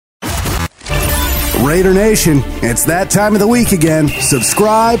Raider Nation, it's that time of the week again.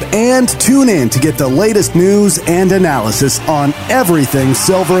 Subscribe and tune in to get the latest news and analysis on everything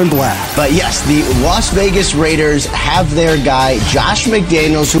silver and black. But yes, the Las Vegas Raiders have their guy, Josh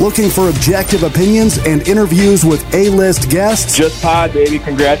McDaniels. Looking for objective opinions and interviews with A-list guests? Just Pod, baby.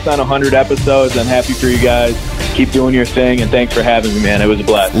 Congrats on 100 episodes. I'm happy for you guys. Keep doing your thing, and thanks for having me, man. It was a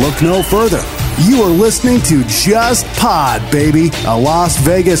blast. Look no further. You are listening to Just Pod, baby, a Las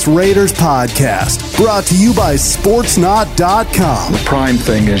Vegas Raiders podcast, brought to you by Sportsnot.com. The prime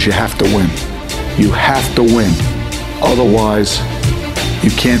thing is you have to win. You have to win. Otherwise,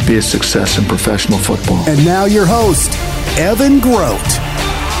 you can't be a success in professional football. And now your host, Evan Grote.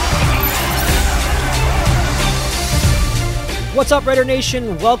 What's up, Raider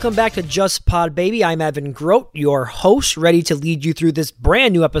Nation? Welcome back to Just Pod, baby. I'm Evan Grote, your host, ready to lead you through this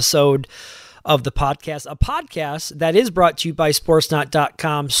brand new episode of the podcast, a podcast that is brought to you by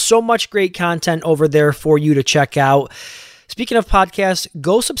Sportsnot.com. So much great content over there for you to check out. Speaking of podcasts,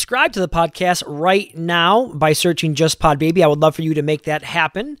 go subscribe to the podcast right now by searching Just Pod, baby. I would love for you to make that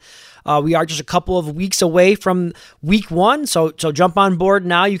happen. We are just a couple of weeks away from week one, so jump on board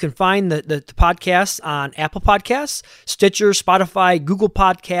now. You can find the podcast on Apple Podcasts, Stitcher, Spotify, Google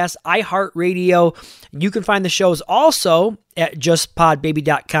Podcasts, iHeartRadio. You can find the shows also at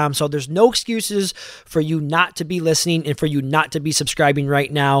justpodbaby.com, so there's no excuses for you not to be listening and for you not to be subscribing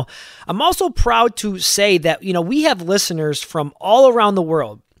right now. I'm also proud to say that, we have listeners from all around the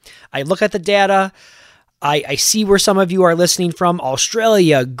world. I look at the data. I see where some of you are listening from: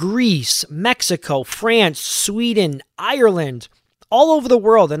 Australia, Greece, Mexico, France, Sweden, Ireland, all over the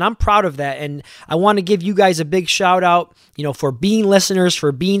world, and I'm proud of that. And I want to give you guys a big shout out, for being listeners,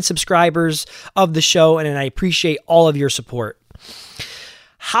 for being subscribers of the show, and I appreciate all of your support.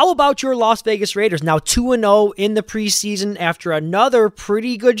 How about your Las Vegas Raiders? Now 2-0 in the preseason after another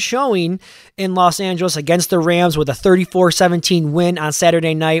pretty good showing in Los Angeles against the Rams with a 34-17 win on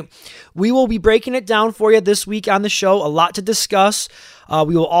Saturday night. We will be breaking it down for you this week on the show. A lot to discuss.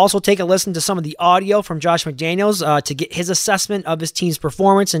 We will also take a listen to some of the audio from Josh McDaniels to get his assessment of his team's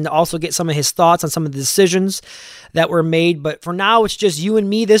performance and to also get some of his thoughts on some of the decisions that were made. But for now, it's just you and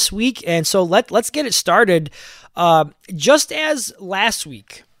me this week. And so let's get it started. Just as last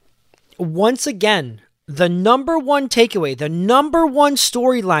week, once again, the number one takeaway, the number one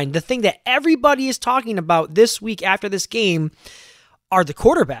storyline, the thing that everybody is talking about this week after this game are the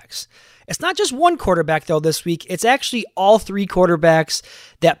quarterbacks. It's not just one quarterback, though, this week. It's actually all three quarterbacks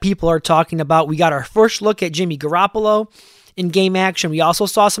that people are talking about. We got our first look at Jimmy Garoppolo in game action. We also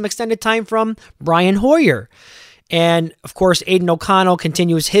saw some extended time from Brian Hoyer. And, of course, Aiden O'Connell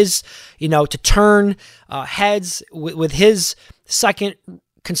continues his, to turn heads with his second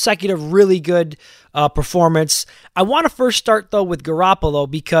consecutive really good performance. I want to first start, though, with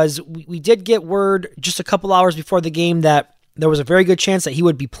Garoppolo because we did get word just a couple hours before the game that there was a very good chance that he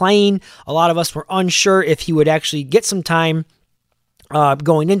would be playing. A lot of us were unsure if he would actually get some time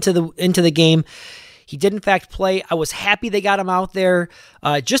going into the game. He did, in fact, play. I was happy they got him out there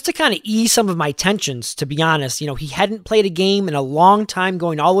just to kind of ease some of my tensions, to be honest. He hadn't played a game in a long time,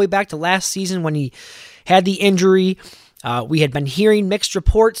 going all the way back to last season when he had the injury. We had been hearing mixed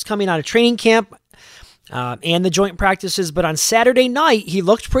reports coming out of training camp and the joint practices, but on Saturday night, he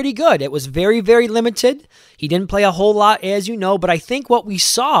looked pretty good. It was very, very limited. He didn't play a whole lot, as you know, but I think what we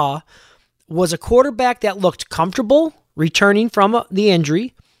saw was a quarterback that looked comfortable returning from the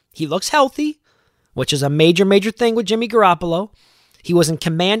injury. He looks healthy, which is a major, major thing with Jimmy Garoppolo. He was in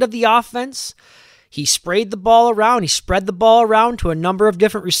command of the offense. He sprayed the ball around. He spread the ball around to a number of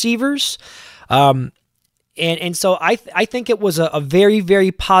different receivers. And so I think it was a very,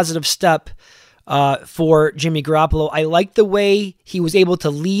 very positive step for Jimmy Garoppolo. I like the way he was able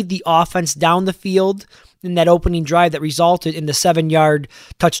to lead the offense down the field in that opening drive that resulted in the 7-yard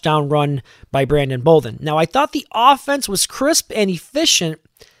touchdown run by Brandon Bolden. Now, I thought the offense was crisp and efficient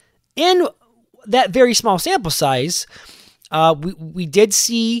in that very small sample size. We did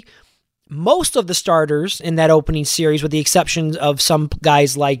see most of the starters in that opening series, with the exception of some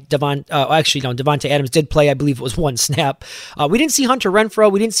guys like Devontae Adams did play. I believe it was one snap. We didn't see Hunter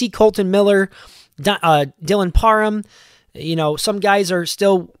Renfrow. We didn't see Colton Miller, Dylan Parham. Some guys are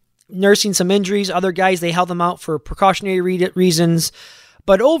still nursing some injuries. Other guys, they held them out for precautionary reasons.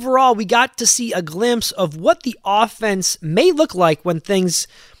 But overall, we got to see a glimpse of what the offense may look like when things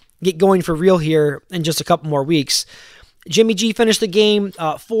get going for real here in just a couple more weeks. Jimmy G finished the game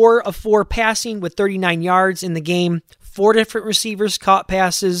 4 of 4 passing with 39 yards in the game. 4 different receivers caught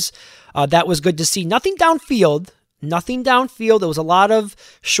passes. That was good to see. Nothing downfield. It was a lot of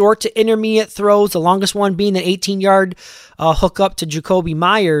short to intermediate throws, the longest one being an 18-yard hookup to Jacoby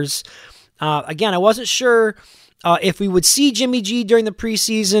Myers. Again, I wasn't sure if we would see Jimmy G during the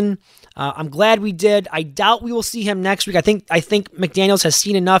preseason. I'm glad we did. I doubt we will see him next week. I think McDaniels has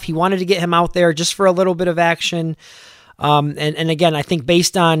seen enough. He wanted to get him out there just for a little bit of action. And again, I think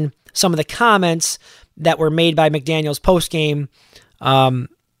based on some of the comments that were made by McDaniels post-game, I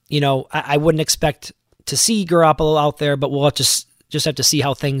wouldn't expect to see Garoppolo out there, but we'll just have to see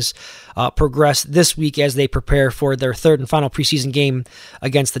how things progress this week as they prepare for their third and final preseason game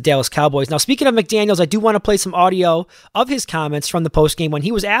against the Dallas Cowboys. Now, speaking of McDaniels, I do want to play some audio of his comments from the postgame when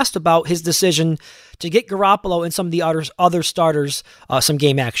he was asked about his decision to get Garoppolo and some of the other starters some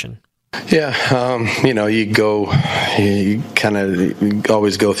game action. Yeah, you kind of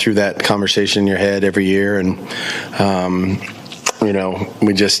always go through that conversation in your head every year, and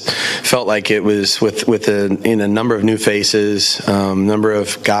we just felt like it was with a number of new faces, number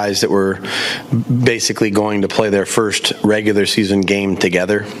of guys that were basically going to play their first regular season game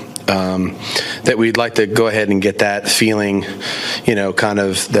together. That we'd like to go ahead and get that feeling, kind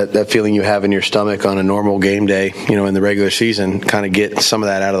of that feeling you have in your stomach on a normal game day, in the regular season, kind of get some of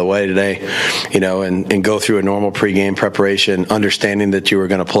that out of the way today, and go through a normal pregame preparation, understanding that you were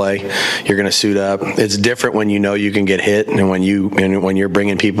going to play, you're going to suit up. It's different when you can get hit and when you're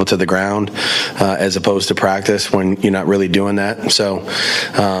bringing people to the ground, as opposed to practice when you're not really doing that. So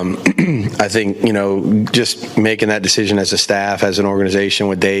I think, just making that decision as a staff, as an organization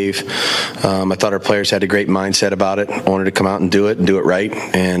with Dave, I thought our players had a great mindset about it, wanted to come out and do it right.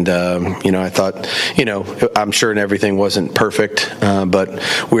 And, I thought, I'm sure everything wasn't perfect, but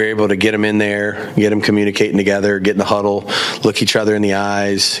we were able to get them in there, get them communicating together, get in the huddle, look each other in the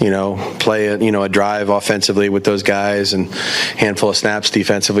eyes, play a drive offensively with those guys and handful of snaps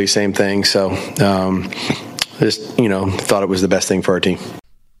defensively, same thing. So just, thought it was the best thing for our team.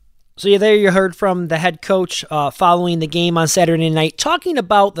 So you heard from the head coach following the game on Saturday night, talking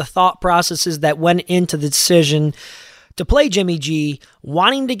about the thought processes that went into the decision to play Jimmy G,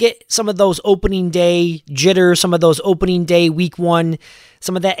 wanting to get some of those opening day jitters, some of those opening day week one,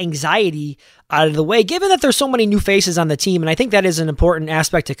 some of that anxiety out of the way, given that there's so many new faces on the team. And I think that is an important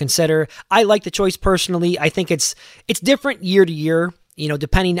aspect to consider. I like the choice personally. I think it's different year to year.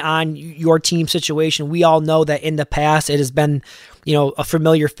 Depending on your team situation. We all know that in the past it has been, a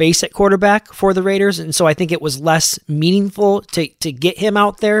familiar face at quarterback for the Raiders. And so I think it was less meaningful to get him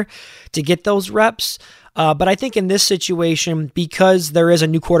out there to get those reps. But I think in this situation, because there is a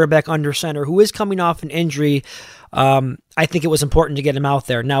new quarterback under center who is coming off an injury, I think it was important to get him out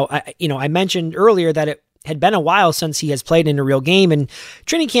there. Now, I mentioned earlier that it had been a while since he has played in a real game, and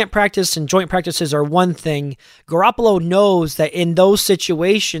training camp practice and joint practices are one thing. Garoppolo knows that in those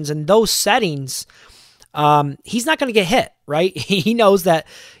situations and those settings, he's not going to get hit, right? He knows that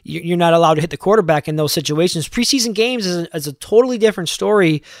you're not allowed to hit the quarterback in those situations. Preseason games is a totally different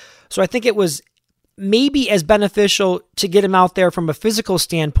story. So I think it was maybe as beneficial to get him out there from a physical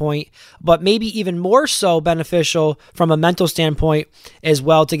standpoint, but maybe even more so beneficial from a mental standpoint as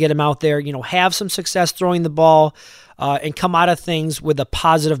well to get him out there, have some success throwing the ball and come out of things with a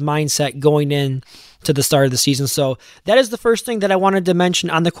positive mindset going in to the start of the season. So that is the first thing that I wanted to mention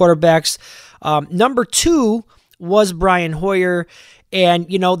on the quarterbacks. Number two was Brian Hoyer. And,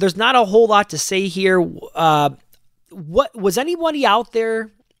 there's not a whole lot to say here. What was anybody out there?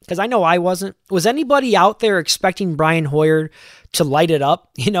 Because I know I wasn't. Was anybody out there expecting Brian Hoyer to light it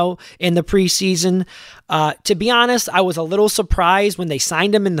up, in the preseason? To be honest, I was a little surprised when they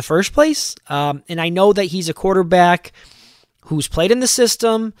signed him in the first place. And I know that he's a quarterback who's played in the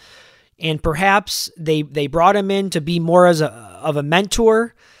system, and perhaps they brought him in to be more of a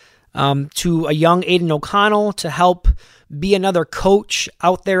mentor to a young Aiden O'Connell to help be another coach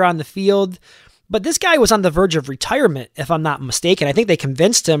out there on the field. But this guy was on the verge of retirement, if I'm not mistaken. I think they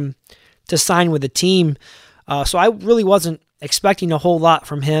convinced him to sign with the team. So I really wasn't expecting a whole lot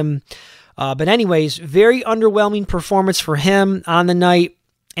from him. But anyways, very underwhelming performance for him on the night.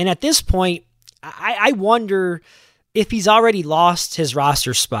 And at this point, I wonder if he's already lost his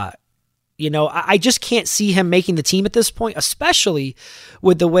roster spot. I just can't see him making the team at this point, especially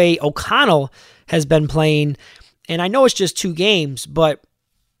with the way O'Connell has been playing. And I know it's just 2 games, but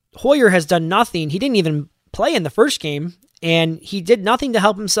Hoyer has done nothing. He didn't even play in the first game, and he did nothing to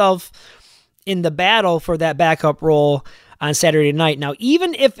help himself in the battle for that backup role on Saturday night. Now,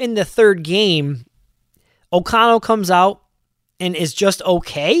 even if in the third game, O'Connell comes out and is just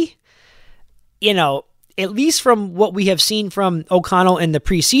okay, at least from what we have seen from O'Connell in the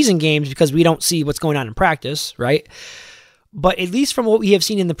preseason games, because we don't see what's going on in practice, right? But at least from what we have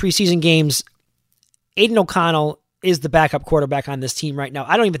seen in the preseason games, Aiden O'Connell is the backup quarterback on this team right now.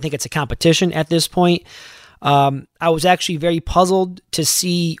 I don't even think it's a competition at this point. I was actually very puzzled to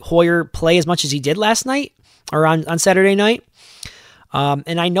see Hoyer play as much as he did last night or on Saturday night.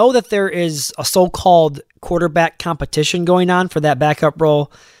 And I know that there is a so-called quarterback competition going on for that backup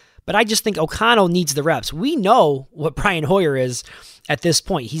role, but I just think O'Connell needs the reps. We know what Brian Hoyer is at this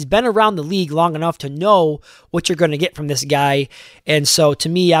point. He's been around the league long enough to know what you're going to get from this guy. And so to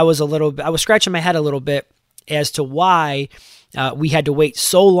me, I was scratching my head a little bit as to why we had to wait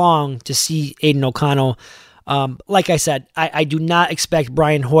so long to see Aiden O'Connell. Like I said, I do not expect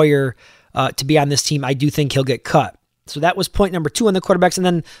Brian Hoyer to be on this team. I do think he'll get cut. So that was point number 2 on the quarterbacks. And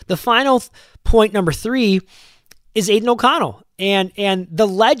then the final point number 3 is Aiden O'Connell and the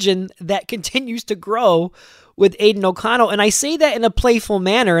legend that continues to grow with Aiden O'Connell. And I say that in a playful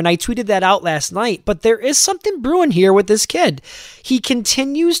manner, and I tweeted that out last night, but there is something brewing here with this kid. He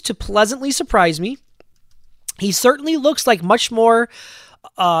continues to pleasantly surprise me. He certainly looks like much more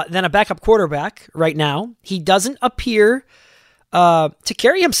than a backup quarterback right now. He doesn't appear to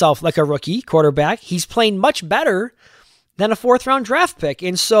carry himself like a rookie quarterback. He's playing much better than a 4th-round draft pick.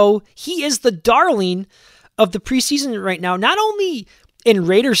 And so he is the darling of the preseason right now, not only in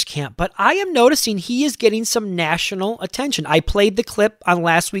Raiders camp, but I am noticing he is getting some national attention. I played the clip on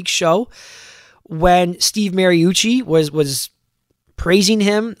last week's show when Steve Mariucci was praising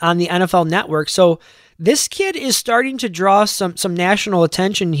him on the NFL Network. So this kid is starting to draw some national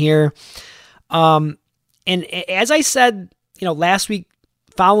attention here. And as I said, last week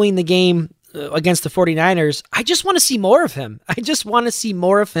following the game against the 49ers, I just want to see more of him.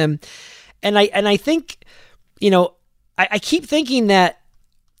 And I think, I keep thinking that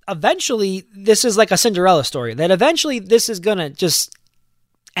eventually this is like a Cinderella story, that eventually this is going to just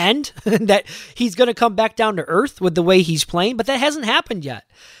end, that he's going to come back down to earth with the way he's playing, but that hasn't happened yet.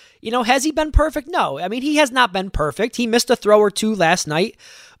 Has he been perfect? No. I mean, he has not been perfect. He missed a throw or two last night,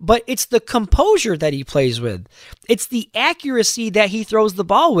 but it's the composure that he plays with. It's the accuracy that he throws the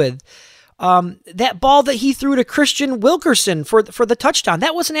ball with. That ball that he threw to Christian Wilkerson for the touchdown,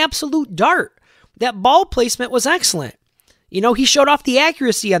 that was an absolute dart. That ball placement was excellent. He showed off the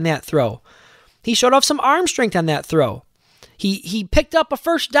accuracy on that throw. He showed off some arm strength on that throw. He picked up a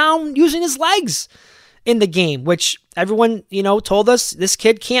first down using his legs in the game, which everyone, told us this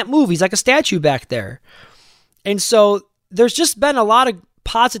kid can't move. He's like a statue back there. And so there's just been a lot of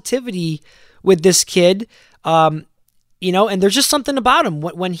positivity with this kid, and there's just something about him.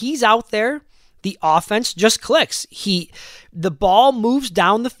 When he's out there, the offense just clicks. The ball moves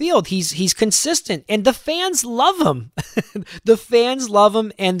down the field. He's consistent, and the fans love him. The fans love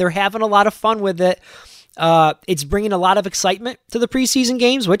him, and they're having a lot of fun with it. It's bringing a lot of excitement to the preseason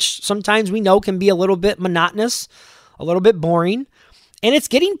games, which sometimes we know can be a little bit monotonous, a little bit boring. And it's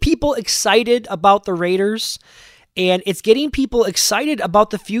getting people excited about the Raiders, and it's getting people excited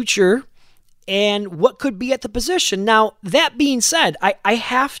about the future and what could be at the position. Now, that being said, I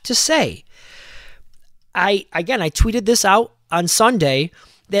have to say, I tweeted this out on Sunday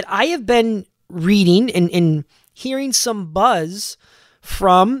that I have been reading and hearing some buzz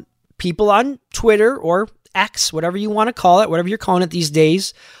from people on Twitter or X, whatever you want to call it, whatever you're calling it these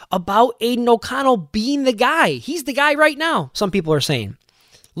days, about Aiden O'Connell being the guy. He's the guy right now, some people are saying.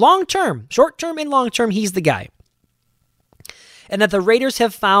 Long-term, short-term and long-term, he's the guy. And that the Raiders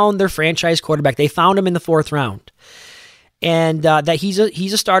have found their franchise quarterback. They found him in the 4th round. And that he's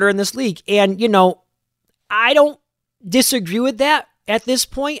a starter in this league. And, I don't disagree with that at this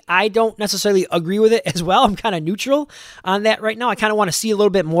point. I don't necessarily agree with it as well. I'm kind of neutral on that right now. I kind of want to see a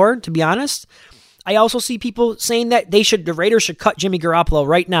little bit more, to be honest. I also see people saying that the Raiders should cut Jimmy Garoppolo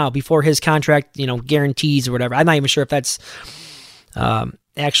right now before his contract, guarantees or whatever. I'm not even sure if that's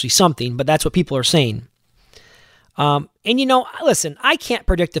actually something, but that's what people are saying. Listen, I can't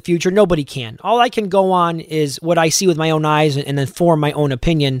predict the future. Nobody can. All I can go on is what I see with my own eyes and then form my own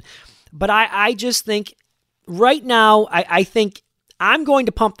opinion. But I just think right now, I think I'm going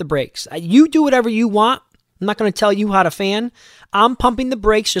to pump the brakes. You do whatever you want. I'm not going to tell you how to fan. I'm pumping the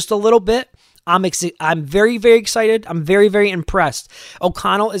brakes just a little bit. I'm very, very excited. I'm very, very impressed.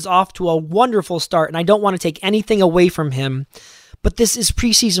 O'Connell is off to a wonderful start, and I don't want to take anything away from him. But this is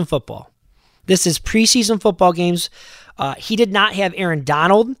preseason football. This is preseason football games. He did not have Aaron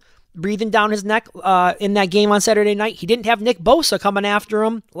Donald breathing down his neck in that game on Saturday night. He didn't have Nick Bosa coming after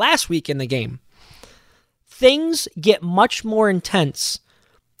him last week in the game. Things get much more intense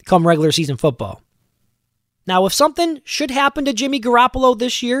come regular season football. Now, if something should happen to Jimmy Garoppolo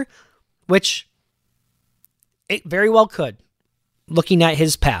this year, which it very well could, looking at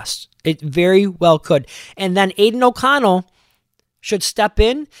his past, it very well could, and then Aiden O'Connell should step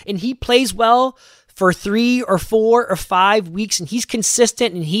in and he plays well for 3 or 4 or 5 weeks and he's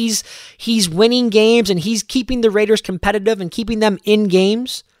consistent and he's winning games and he's keeping the Raiders competitive and keeping them in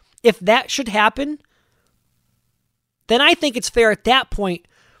games, if that should happen, then I think it's fair at that point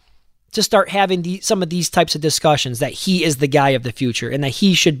to start having some of these types of discussions that he is the guy of the future and that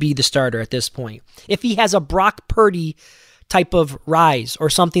he should be the starter at this point. If he has a Brock Purdy type of rise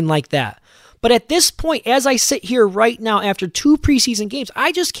or something like that. But at this point, as I sit here right now after 2 preseason games,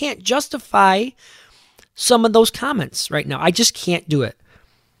 I just can't justify some of those comments right now. I just can't do it.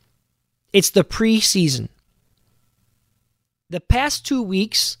 It's the preseason. The past 2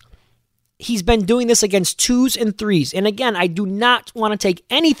 weeks, he's been doing this against 2s and 3s. And again, I do not want to take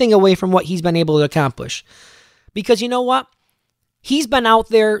anything away from what he's been able to accomplish. Because you know what? He's been out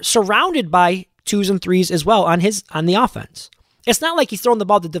there surrounded by 2s and 3s as well on the offense. It's not like he's throwing the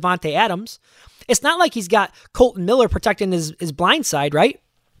ball to Devontae Adams. It's not like he's got Colton Miller protecting his blind side, right?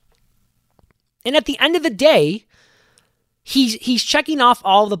 And at the end of the day, he's checking off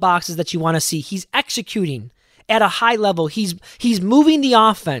all the boxes that you want to see. He's executing at a high level. He's moving the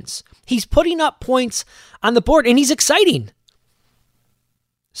offense. He's putting up points on the board, and he's exciting.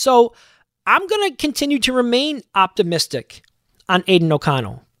 So I'm going to continue to remain optimistic on Aiden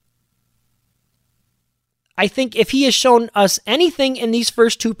O'Connell. I think if he has shown us anything in these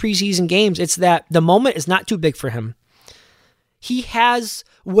first 2 preseason games, it's that the moment is not too big for him. He has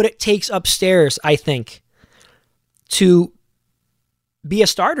what it takes upstairs, I think, to be a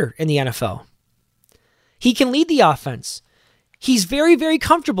starter in the NFL. He can lead the offense. He's very, very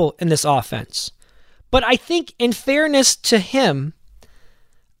comfortable in this offense. But I think in fairness to him,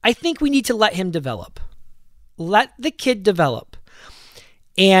 I think we need to let him develop. Let the kid develop.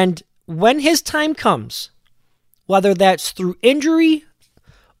 And when his time comes, whether that's through injury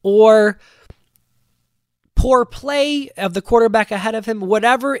or poor play of the quarterback ahead of him,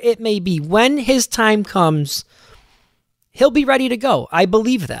 whatever it may be, when his time comes, he'll be ready to go. I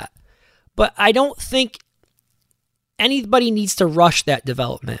believe that. But I don't think anybody needs to rush that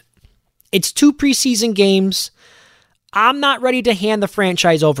development. It's 2 preseason games. I'm not ready to hand the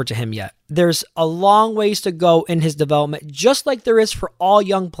franchise over to him yet. There's a long ways to go in his development, just like there is for all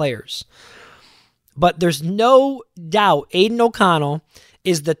young players. But there's no doubt Aiden O'Connell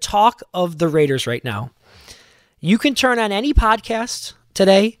is the talk of the Raiders right now. You can turn on any podcast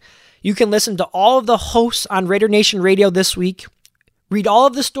today. You can listen to all of the hosts on Raider Nation Radio this week. Read all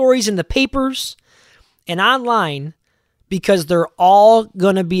of the stories in the papers and online because they're all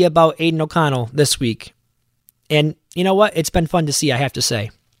going to be about Aiden O'Connell this week. And you know what? It's been fun to see, I have to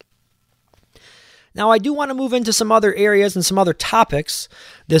say. Now, I do want to move into some other areas and some other topics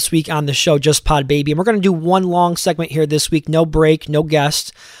this week on the show, Just Pod Baby. And we're going to do one long segment here this week. No break, no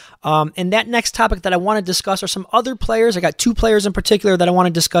guest. And that next topic that I want to discuss are some other players. I got 2 players in particular that I want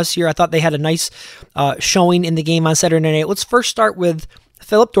to discuss here. I thought they had a nice showing in the game on Saturday night. Let's first start with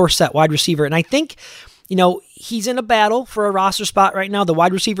Phillip Dorsett, wide receiver. And I think, he's in a battle for a roster spot right now. The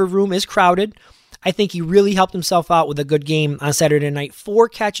wide receiver room is crowded. I think he really helped himself out with a good game on Saturday night. 4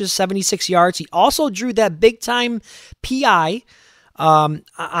 catches, 76 yards. He also drew that big-time PI on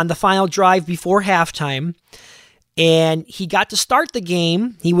the final drive before halftime. And he got to start the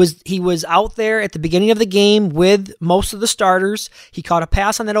game. He was out there at the beginning of the game with most of the starters. He caught a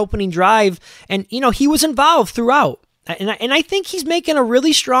pass on that opening drive, and he was involved throughout. And I think he's making a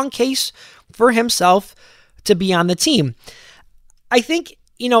really strong case for himself to be on the team. I think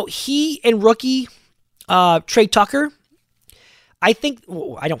he and rookie Trey Tucker,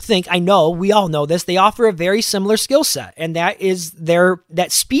 I know, we all know this, they offer a very similar skill set, and that is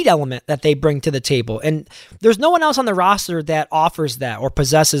that speed element that they bring to the table. And there's no one else on the roster that offers that or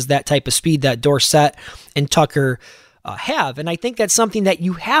possesses that type of speed that Dorsett and Tucker have. And I think that's something that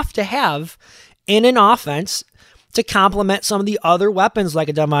you have to have in an offense to complement some of the other weapons like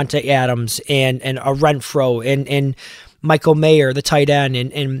a Devontae Adams and a Renfro and Michael Mayer, the tight end,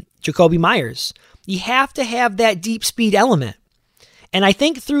 and Jacoby Myers. You have to have that deep speed element. And I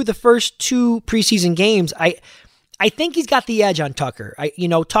think through the first 2 preseason games, I think he's got the edge on Tucker.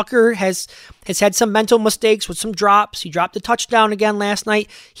 Tucker has had some mental mistakes with some drops. He dropped a touchdown again last night.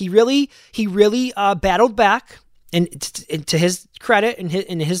 He really battled back, and to his credit and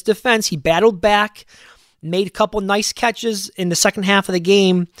in his defense, he battled back, made a couple nice catches in the second half of the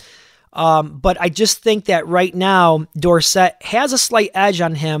game. But I just think that right now, Dorsett has a slight edge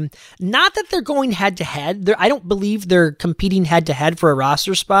on him. Not that they're going head-to-head. I don't believe they're competing head-to-head for a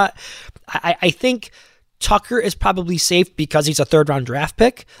roster spot. I think Tucker is probably safe because he's a 3rd-round draft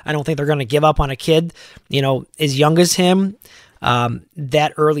pick. I don't think they're going to give up on a kid, as young as him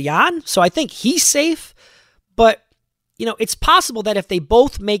that early on. So I think he's safe. But, it's possible that if they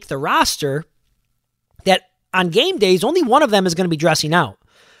both make the roster, that on game days, only one of them is going to be dressing out.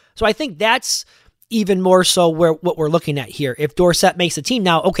 So I think that's even more so what we're looking at here. If Dorsett makes the team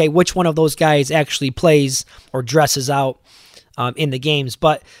now, okay, which one of those guys actually plays or dresses out in the games?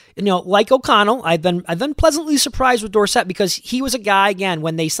 But like O'Connell, I've been pleasantly surprised with Dorsett because he was a guy, again,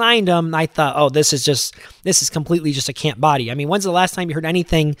 when they signed him, I thought, oh, this is completely just a camp body. I mean, when's the last time you heard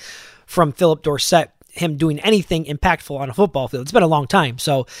anything from Philip Dorsett, him doing anything impactful on a football field? It's been a long time.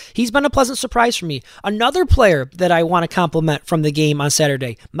 So he's been a pleasant surprise for me. Another player that I want to compliment from the game on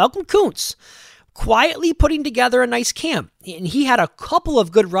Saturday, Malcolm Kuntz, quietly putting together a nice camp. And he had a couple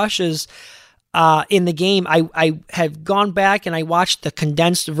of good rushes in the game. I have gone back and I watched the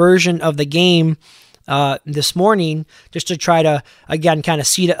condensed version of the game this morning just to try to, again, kind of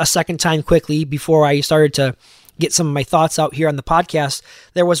see it a second time quickly before I started to get some of my thoughts out here on the podcast.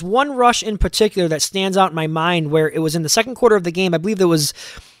 There was one rush in particular that stands out in my mind where it was in the second quarter of the game. I believe it was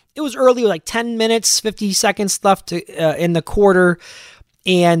early, like 10 minutes, 50 seconds left in the quarter,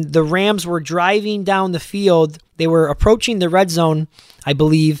 and the Rams were driving down the field. They were approaching the red zone, I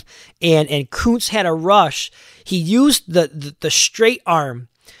believe, and Kuntz had a rush. He used the straight arm,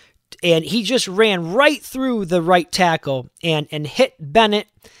 and he just ran right through the right tackle and hit Bennett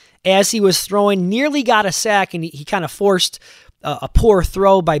as he was throwing, nearly got a sack, and he kind of forced a poor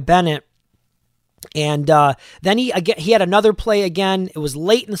throw by Bennett. And then he had another play again. It was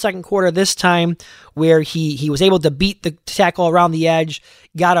late in the second quarter this time where he was able to beat the tackle around the edge,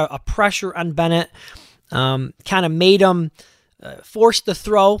 got a pressure on Bennett, kind of made him force him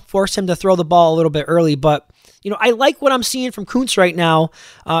to throw the ball a little bit early. But I like what I'm seeing from Kuntz right now,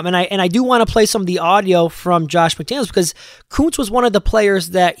 and I do want to play some of the audio from Josh McDaniels because Kuntz was one of the players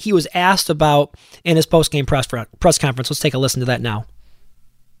that he was asked about in his post-game press conference. Let's take a listen to that now.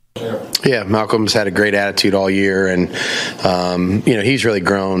 Yeah, Malcolm's had a great attitude all year, and he's really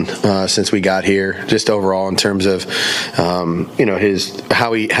grown since we got here. Just overall, in terms of his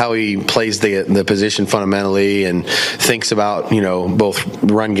how he plays the position fundamentally, and thinks about both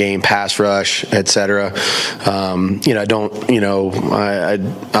run game, pass rush, etc. I'll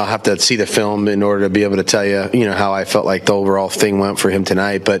have to see the film in order to be able to tell you how I felt like the overall thing went for him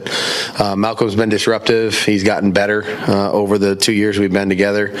tonight. But Malcolm's been disruptive. He's gotten better over the 2 years we've been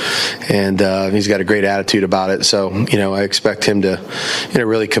together. And he's got a great attitude about it. So, I expect him to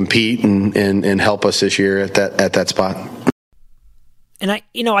really compete and help us this year at that spot. And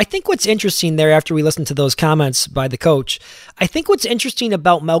I think what's interesting there, after we listen to those comments by the coach, I think what's interesting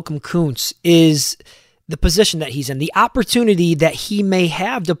about Malcolm Kuntz is the position that he's in, the opportunity that he may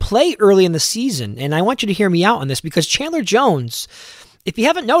have to play early in the season. And I want you to hear me out on this because Chandler Jones, if you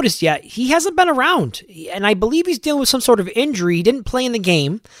haven't noticed yet, he hasn't been around. And I believe he's dealing with some sort of injury. He didn't play in the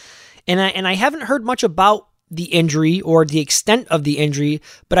game. And I haven't heard much about the injury or the extent of the injury,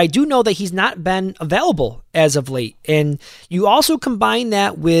 but I do know that he's not been available as of late. And you also combine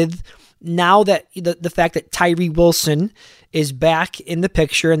that with now that the fact that Tyree Wilson is back in the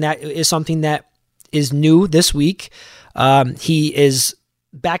picture, and that is something that is new this week. He is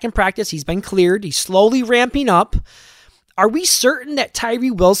back in practice. He's been cleared. He's slowly ramping up. Are we certain that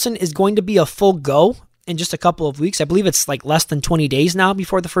Tyree Wilson is going to be a full go in just a couple of weeks? I believe it's like less than 20 days now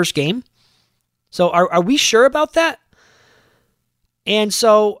before the first game. So are we sure about that? And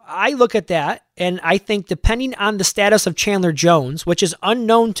so I look at that, and I think depending on the status of Chandler Jones, which is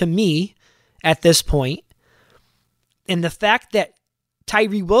unknown to me at this point, and the fact that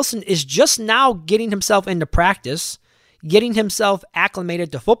Tyree Wilson is just now getting himself into practice, getting himself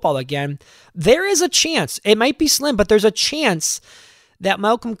acclimated to football again, there is a chance, it might be slim, but there's a chance that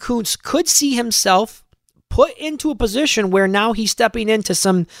Malcolm Kuntz could see himself put into a position where now he's stepping into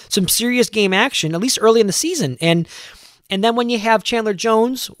some serious game action, at least early in the season. And then when you have Chandler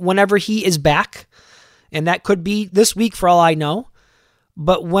Jones, whenever he is back, and that could be this week for all I know,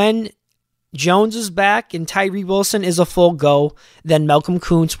 but when Jones is back and Tyree Wilson is a full go, then Malcolm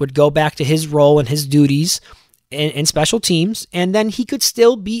Kuntz would go back to his role and his duties in special teams, and then he could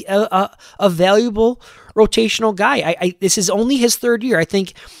still be a valuable rotational guy. This is only his third year. I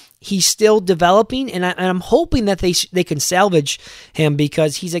think he's still developing, and I'm hoping that they can salvage him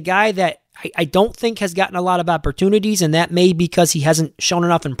because he's a guy that I don't think has gotten a lot of opportunities, and that may be because he hasn't shown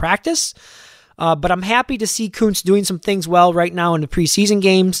enough in practice. But I'm happy to see Kuntz doing some things well right now in the preseason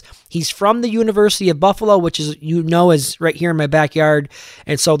games. He's from the University of Buffalo, which is right here in my backyard,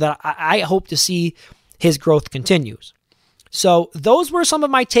 and so that I hope to see his growth continues. So those were some of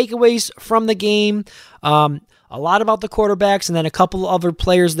my takeaways from the game. A lot about the quarterbacks, and then a couple of other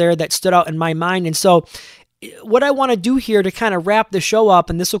players there that stood out in my mind. And so what I want to do here to kind of wrap the show up,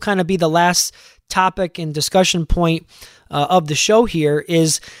 and this will kind of be the last topic and discussion point of the show here,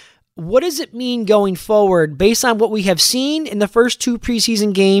 is what does it mean going forward based on what we have seen in the first 2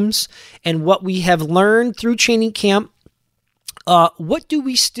 preseason games and what we have learned through training camp? What do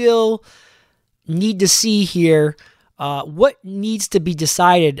we still need to see here? What needs to be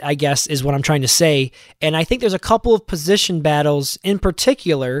decided, I guess, is what I'm trying to say. And I think there's a couple of position battles in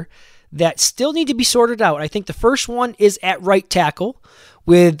particular that still need to be sorted out. I think the first one is at right tackle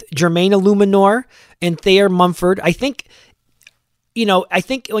with Jermaine Illuminor and Thayer Munford. I think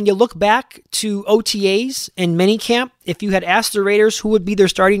when you look back to OTAs and minicamp, if you had asked the Raiders who would be their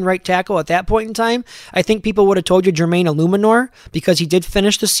starting right tackle at that point in time, I think people would have told you Jermaine Illuminor because he did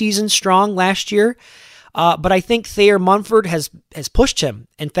finish the season strong last year. But I think Thayer Munford has pushed him.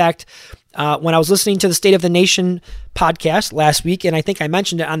 In fact, when I was listening to the State of the Nation podcast last week, and I think I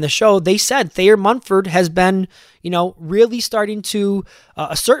mentioned it on the show, they said Thayer Munford has been, really starting to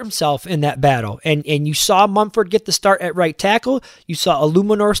assert himself in that battle. And you saw Munford get the start at right tackle. You saw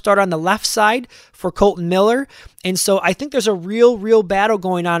Illuminor start on the left side for Colton Miller. And so I think there's a real battle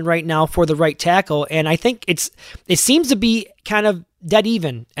going on right now for the right tackle. And I think it seems to be kind of dead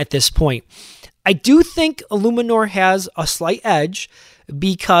even at this point. I do think Illuminor has a slight edge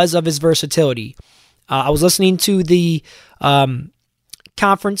because of his versatility. I was listening to the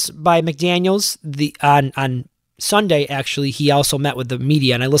conference by McDaniels on Sunday. Actually, he also met with the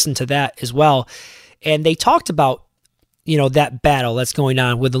media, and I listened to that as well. And they talked about that battle that's going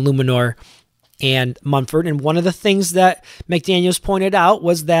on with Illuminor and Munford. And one of the things that McDaniels pointed out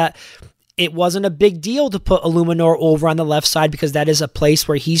was that it wasn't a big deal to put Illuminor over on the left side because that is a place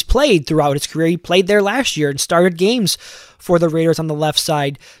where he's played throughout his career. He played there last year and started games for the Raiders on the left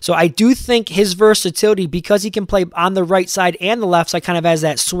side. So I do think his versatility, because he can play on the right side and the left side kind of as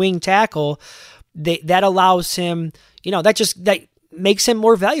that swing tackle, that allows him, that makes him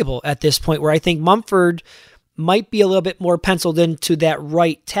more valuable at this point, where I think Munford might be a little bit more penciled into that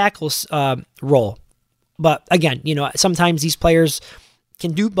right tackle role. But again, sometimes these players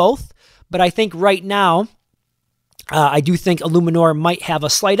can do both. But I think right now, I do think Illuminor might have a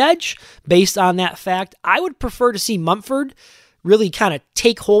slight edge based on that fact. I would prefer to see Munford really kind of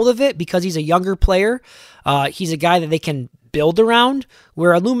take hold of it because he's a younger player. He's a guy that they can build around,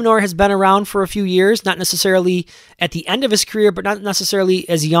 where Illuminor has been around for a few years, not necessarily at the end of his career, but not necessarily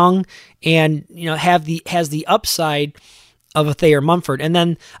as young, and has the upside of a Thayer Munford. And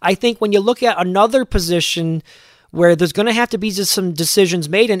then I think when you look at another position where there's going to have to be just some decisions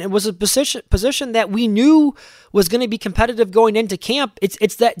made, and it was a position that we knew was going to be competitive going into camp.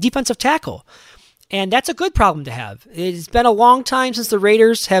 It's that defensive tackle, and that's a good problem to have. It's been a long time since the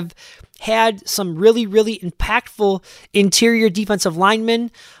Raiders have had some really impactful interior defensive linemen.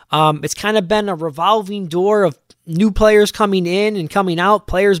 It's kind of been a revolving door of new players coming in and coming out,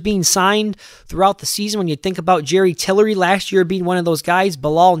 players being signed throughout the season. When you think about Jerry Tillery last year being one of those guys,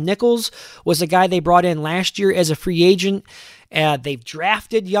 Bilal Nichols was a guy they brought in last year as a free agent. They've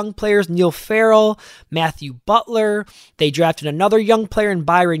drafted young players, Neil Farrell, Matthew Butler. They drafted another young player in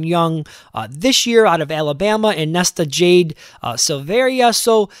Byron Young this year out of Alabama, and Nesta Jade Silveria.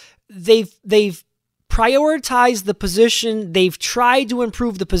 So they've prioritized the position. They've tried to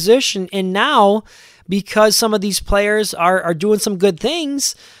improve the position, and now, because some of these players are doing some good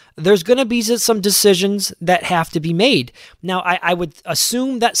things, there's going to be some decisions that have to be made. Now, I would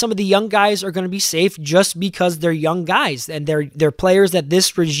assume that some of the young guys are going to be safe just because they're young guys and they're players that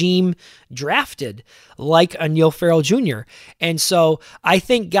this regime drafted, like a Neil Farrell Jr. And so I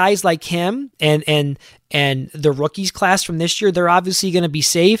think guys like him and the rookies class from this year, they're obviously going to be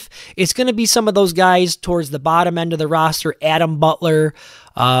safe. It's going to be some of those guys towards the bottom end of the roster, Adam Butler.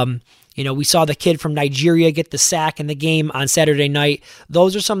 We saw the kid from Nigeria get the sack in the game on Saturday night.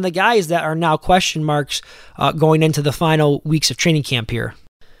 Those are some of the guys that are now question marks going into the final weeks of training camp here.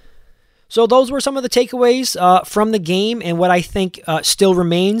 So those were some of the takeaways from the game and what I think still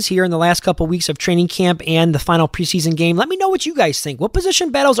remains here in the last couple weeks of training camp and the final preseason game. Let me know what you guys think. What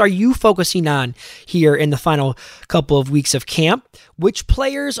position battles are you focusing on here in the final couple of weeks of camp? Which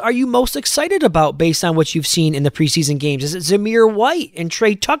players are you most excited about based on what you've seen in the preseason games? Is it Zamir White and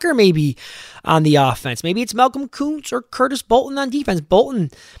Trey Tucker maybe on the offense? Maybe it's Malcolm Kuntz or Curtis Bolton on defense. Bolton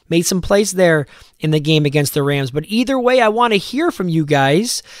made some plays there in the game against the Rams. But either way, I want to hear from you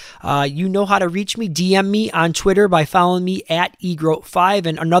guys. You know how to reach me. DM me on Twitter by following me at eGroat5.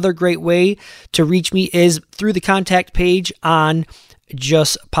 And another great way to reach me is through the contact page on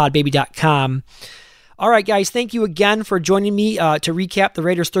justpodbaby.com. All right, guys, thank you again for joining me to recap the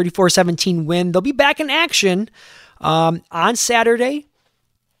Raiders' 34-17 win. They'll be back in action on Saturday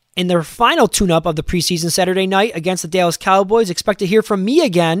in their final tune-up of the preseason Saturday night against the Dallas Cowboys. Expect to hear from me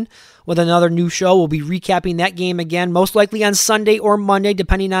again with another new show. We'll be recapping that game again, most likely on Sunday or Monday,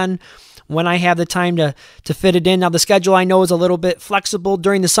 depending on when I have the time to fit it in. Now, the schedule I know is a little bit flexible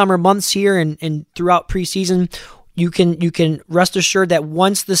during the summer months here and throughout preseason. You can rest assured that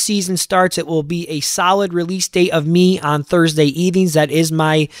once the season starts, it will be a solid release date of me on Thursday evenings. That is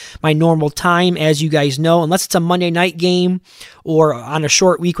my normal time, as you guys know, unless it's a Monday night game or on a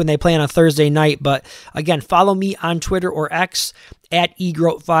short week when they play on a Thursday night. But again, follow me on Twitter or X at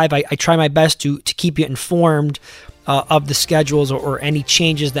eGroat5. I try my best to keep you informed of the schedules or any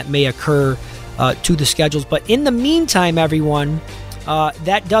changes that may occur to the schedules. But in the meantime, everyone,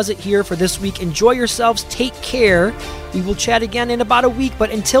 that does it here for this week. Enjoy yourselves. Take care. We will chat again in about a week.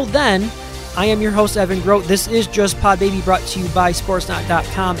 But until then, I am your host, Evan Grote. This is Just Pod Baby, brought to you by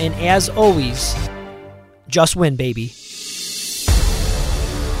SportsNot.com. And as always, just win, baby.